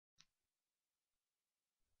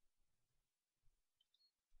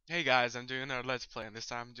Hey guys, I'm doing a Let's Play, and this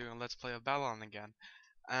time I'm doing a Let's Play of Battleon again.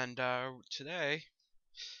 And today,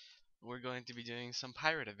 we're going to be doing some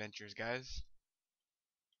pirate adventures, guys.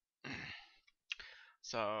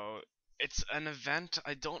 So, it's an event,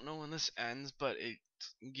 I don't know when this ends, but it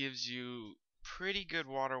gives you pretty good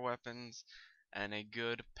water weapons and a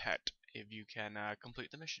good pet if you can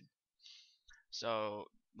complete the mission. So,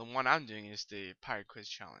 the one I'm doing is the Pirate Quiz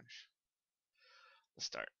Challenge. Let's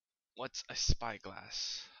start. What's a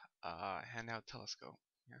spyglass? Handheld telescope.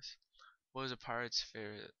 Yes. What is a pirate's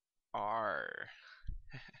favorite R?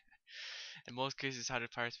 In most cases, how do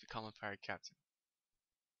pirates become a pirate captain?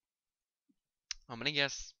 I'm gonna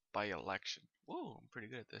guess by election. Whoa, I'm pretty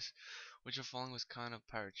good at this. Which of the following was kind of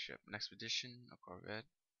pirate ship? An expedition, a corvette,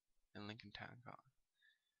 and Lincoln Town Con.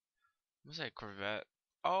 I'm gonna say a corvette.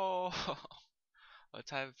 Oh, what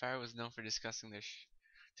type of pirate was known for disguising their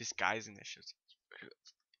ships?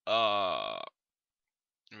 Uh,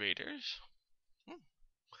 raiders? Hmm.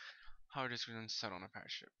 How does one set on a pirate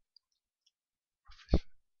ship?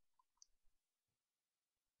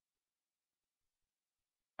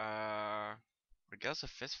 I guess a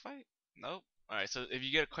fist fight? Nope. Alright, so if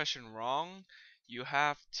you get a question wrong, you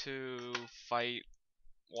have to fight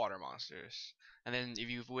water monsters. And then if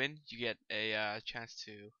you win, you get a chance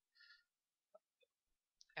to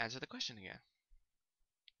answer the question again.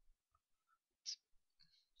 It's,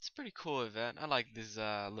 it's a pretty cool event. I like these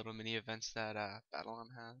little mini events that Battleon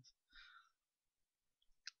has.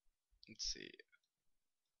 Let's see.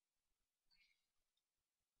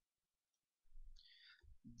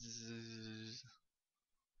 Zzz.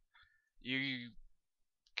 You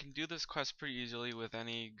can do this quest pretty easily with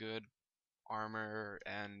any good armor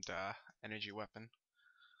and energy weapon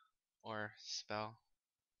or spell.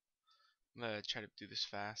 I'm gonna try to do this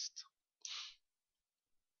fast.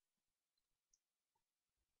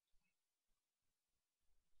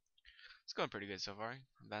 It's going pretty good so far.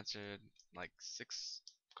 I've answered like 6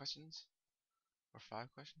 questions or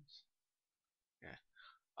 5 questions. Yeah.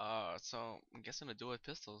 So I guess I'm gonna do it with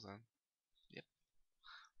pistols then. Yep.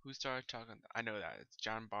 Who started talking? I know that it's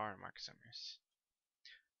John Barr and Marcus Summers.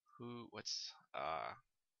 Who? What's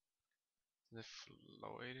is it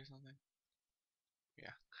Floyd or something?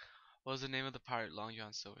 Yeah. What was the name of the pirate Long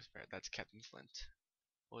John Silver's parrot? That's Captain Flint.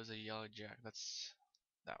 What was a Yellow Jack? That's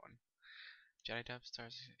that one. Johnny Depp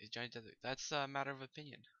stars. Is Johnny Depp? That's a matter of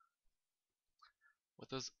opinion. What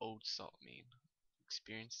does old salt mean?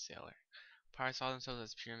 Experienced sailor. Pirates saw themselves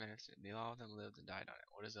as pure men, and all of them lived and died on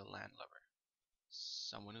it. What is a landlubber?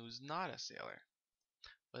 Someone who's not a sailor.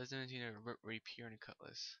 What is the mean of rapier and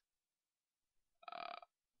cutlass? Uh,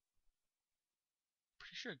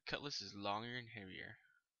 pretty sure cutlass is longer and heavier.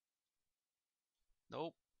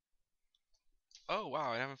 Nope. Oh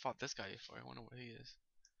wow, I haven't fought this guy before. I wonder what he is.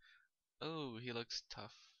 Oh, he looks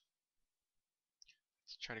tough.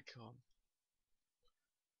 Let's try to kill him.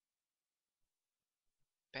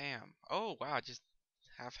 Bam. Oh wow, just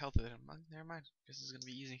half health of him. Never mind. This is gonna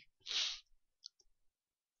be easy.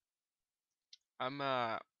 I'm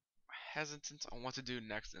hesitant on what to do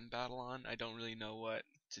next in Battleon. I don't really know what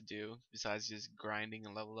to do besides just grinding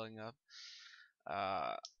and leveling up.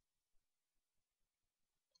 Uh,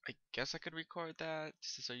 I guess I could record that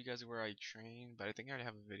just to show you guys where I train, but I think I already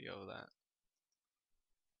have a video of that.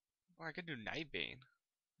 Or I could do Nightbane.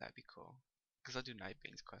 That'd be cool. Because I'll do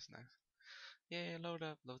Nightbane's quest next. Yeah, load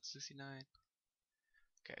up. Load 69.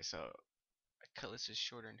 Okay, so a cutlass is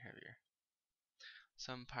shorter and heavier.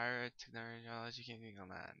 Some pirate technology can't think on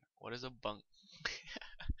that. What is a bunk?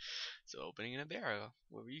 So opening in a barrel.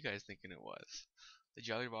 What were you guys thinking it was? The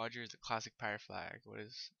Jolly Roger is a classic pirate flag. What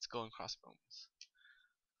is it's going crossbones.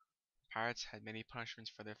 Pirates had many punishments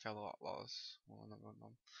for their fellow outlaws.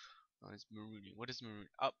 Known as marooning. What is maroon?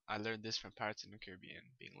 Oh, I learned this from Pirates in the Caribbean,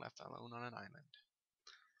 being left alone on an island.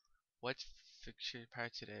 What fictional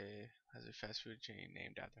pirate today has a fast food chain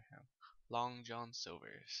named after him? Long John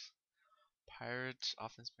Silver's. Pirates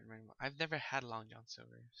often spend many. I've never had Long John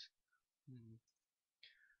Silver's. Hmm.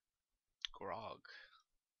 Grog.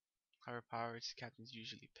 Pirate pirates captains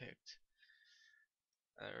usually picked.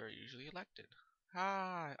 Are usually elected.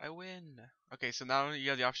 Ah, I win. Okay, so now you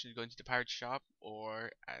have the option to go into the pirate shop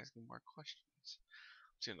or asking more questions.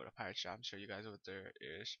 I'm just gonna go to pirate shop and show you guys what there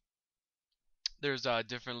is. There's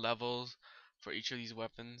different levels for each of these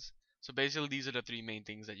weapons. So basically, these are the 3 main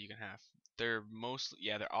things that you can have. They're mostly,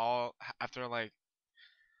 yeah, they're all after like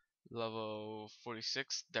level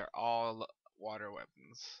 46. They're all water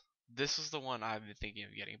weapons. This is the one I've been thinking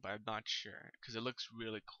of getting, but I'm not sure because it looks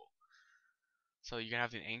really cool. So you can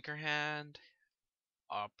have an anchor hand,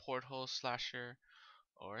 a porthole slasher,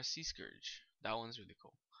 or a sea scourge. That one's really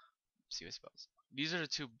cool. See what it spells. These are the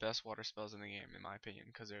two best water spells in the game, in my opinion,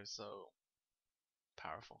 because they're so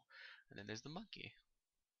powerful. And then there's the monkey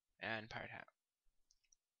and pirate hat.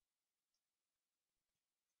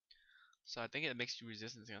 So I think it makes you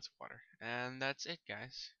resistant against water. And that's it,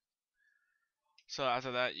 guys. So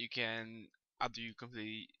after that, you can, after you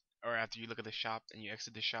complete, or after you look at the shop and you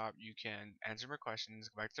exit the shop, you can answer more questions,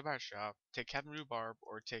 go back to the pirate shop, take Captain Rhubarb,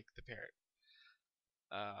 or take the parrot.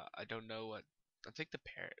 I don't know what. I'll take the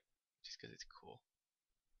parrot, just because it's cool.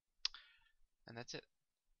 And that's it.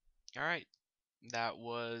 Alright, that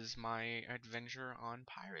was my adventure on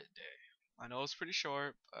Pirate Day. I know it's pretty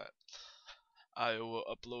short, but I will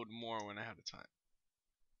upload more when I have the time.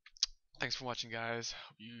 Thanks for watching, guys.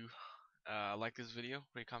 Hope you like this video.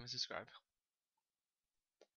 Rate, comment, subscribe.